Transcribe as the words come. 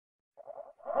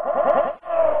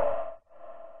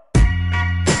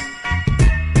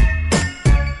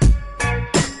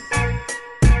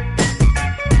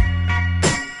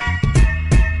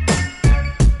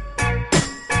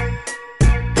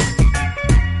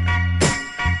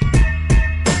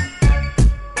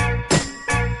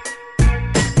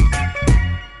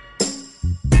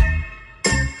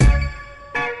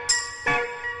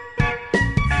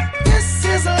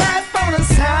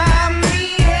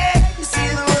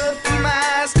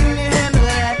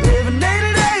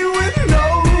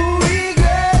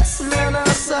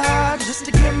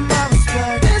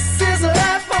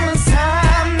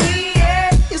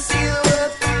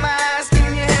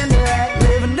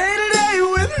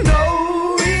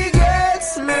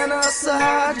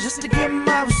just to get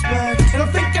my respect. And I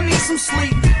think I need some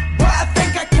sleep, but I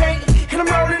think I can't. And I'm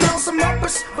rolling on some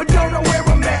uppers, but don't know where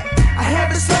I'm at. I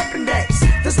haven't slept in days,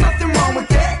 there's nothing wrong with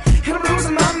that. And I'm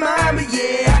losing my mind, but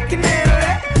yeah, I can handle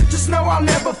that. Just know I'll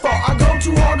never fall, I go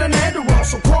too hard on Adderall.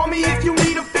 So call me if you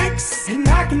need a fix, and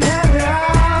I can have it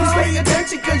all. Please pay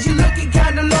attention, cause you're looking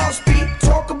kinda lost, Pete.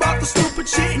 Talk about the stupid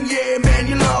shit, and yeah, man,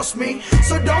 you lost me.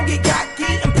 So don't get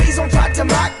cocky, and please don't try to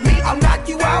mock me. I'll knock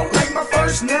you out like my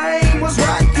first name was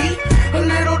Rocky. A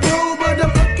little dude, but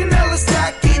I'm looking hella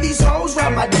stocky. These hoes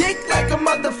ride my dick like a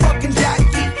motherfucking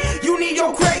jockey. You need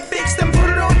your crack fixed, then put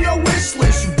it on your wish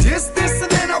list. You diss this,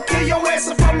 and then I'll kill your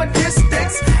ass from a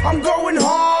distance. I'm going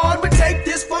hard, but take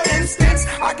this for instance.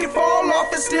 I can fall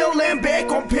off and still land back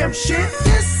on pimp shit.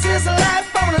 This is a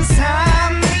life on a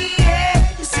time, yeah.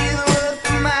 You see the worth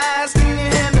of my eyes, can you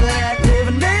handle that?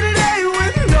 Living day to day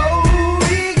with no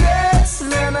regrets.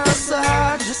 Learn us so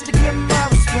hard just to get my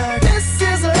respect. This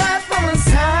is a life on a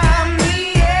time,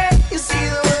 yeah. You see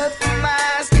the worth of my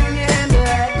eyes, can you handle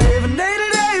that? Living day to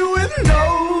day with no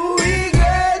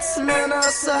regrets. Learn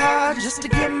us so hard just to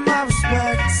get my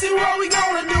respect. See, what we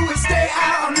gonna do is stay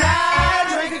out all night,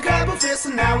 drink a couple fists,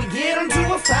 and now we get into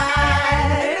a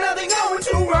fight. Ain't nothing going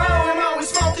too wrong, I'm always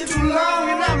smoking too long,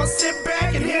 and I'ma sit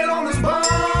back and hit on this bone.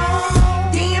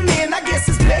 Damn, man, I guess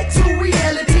it's back to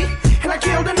reality, and I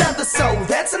killed another soul,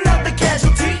 that's another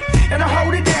casualty. And I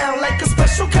hold it down like a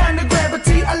special kind of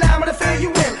gravity. Allow me to fill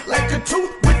you in like a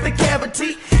tooth with a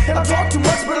cavity. And I talk too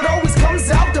much, but it always comes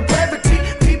out depravity.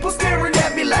 People staring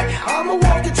at me like I'm a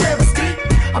walking travesty.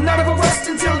 I'm not of a rust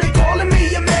until they calling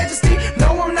me your majesty.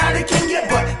 No, I'm not a king yet,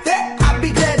 but that I'd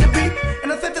be glad to be.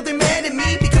 And I think that they mad at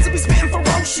me because I be spitting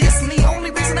ferocious. And the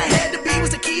only reason I had to be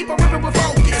was to keep on ripping with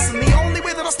focus. And the only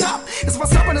way that I'll stop is if I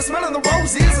stop and I smelling the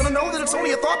roses. And I know that it's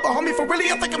only a thought, but homie, for really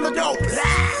I think I'm the dope.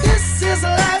 This is a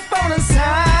life on a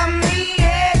time,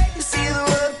 yeah. You see the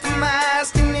worth of my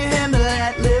eyes, can you handle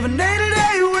that? Living day to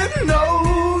day with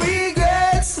no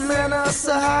regrets. Learn us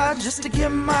so hard just to get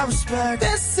my respect.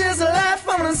 This is a life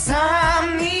on a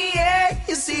time, yeah.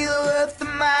 You see the worth of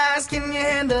my eyes, can you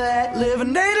handle that?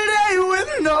 Living day to day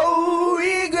with no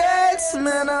regrets.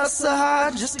 Learn us so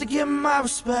hard just to get my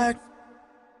respect.